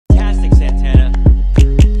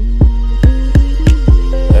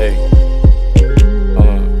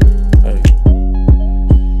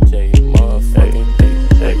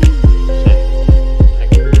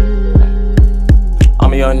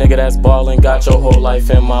that's ballin', got your whole life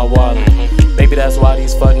in my wallet. Maybe that's why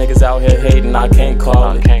these fuck niggas out here hating, I can't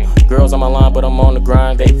call it. Girls on my line, but I'm on the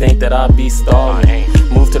grind, they think that I be stalling.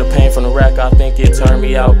 Moved to the pain from the rack, I think it turned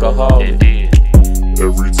me alcoholic.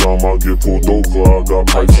 Every time I get pulled over, I got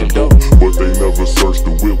pipes and dope, but they never search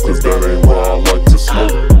the whip, cause that ain't where I like to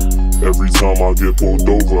smoke. Every time I get pulled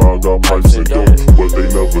over, I got pipes and dope, but they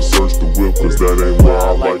never search the whip, cause that ain't where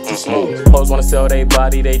I like to smoke. Hoes wanna sell they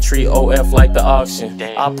body, they treat OF like the auction.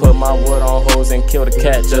 I put my wood on hoes and kill the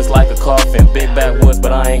cat just like a coffin. Big backwoods,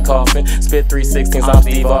 but I ain't coughing. Spit 316s, I'm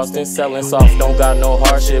Steve Austin. Selling soft, don't got no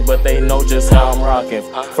hard shit, but they know just how I'm rocking.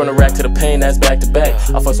 From the rack to the pain, that's back to back.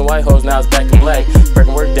 I fuck some white hoes, now it's back to black.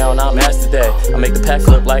 Breaking work down, I'm master that. I make the pack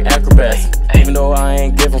flip like acrobats. Even though I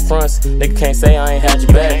ain't giving fronts, nigga can't say I ain't had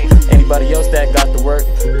your back. Anybody else that got the work,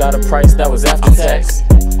 got a price that was after tax.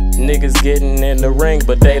 Niggas getting in the ring,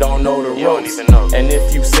 but they don't know the ropes. And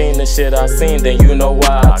if you seen the shit I seen, then you know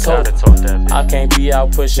why I told. I can't be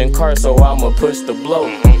out pushing cars, so I'ma push the blow.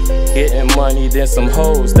 Getting money, then some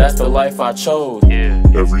hoes, that's the life I chose.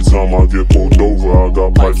 Every time I get pulled over, I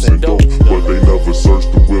got pipes and dope, but they never search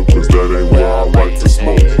the whip, cause that ain't where I like to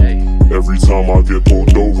smoke. Every time I get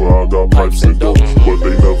pulled over, I got pipes and dope, but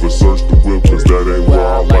they never search the whip, cause that ain't where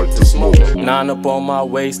I like to smoke. 9 up on my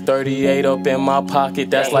waist, 38 up in my pocket.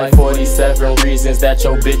 That's like 47 reasons that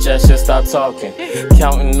your bitch ass should stop talking.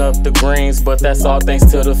 Counting up the greens, but that's all thanks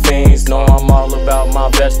to the fiends. Know I'm all about my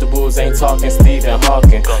vegetables, ain't talking Stephen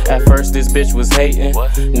Hawking. At first this bitch was hating,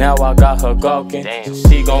 now I got her gawking.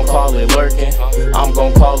 She gon' call it lurking, I'm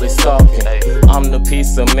gon' call it stalking. I'm the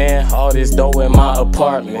piece of man, all this dough in my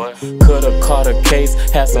apartment. Could've caught a case,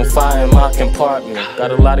 had some fire in my compartment.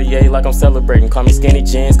 Got a lot of yay like I'm celebrating. Call me skinny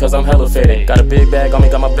jeans cause I'm hella fitted. Got a big bag on me,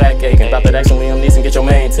 got my back aching. About that action, Liam Neeson, get your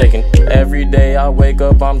main taken. Every day I wake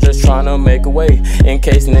up, I'm just trying to make a way. In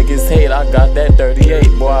case niggas hate, I got that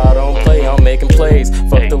 38. Boy, I don't play, I'm making plays.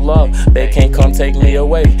 Fuck the law, they can't come take me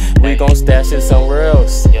away. We gon' stash it somewhere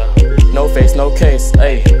else. No face, no case,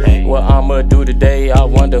 ayy. What I'ma do today, I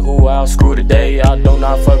wonder who I'll screw today. I do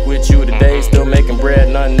not fuck with you today, still making bread,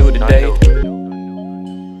 nothing new today.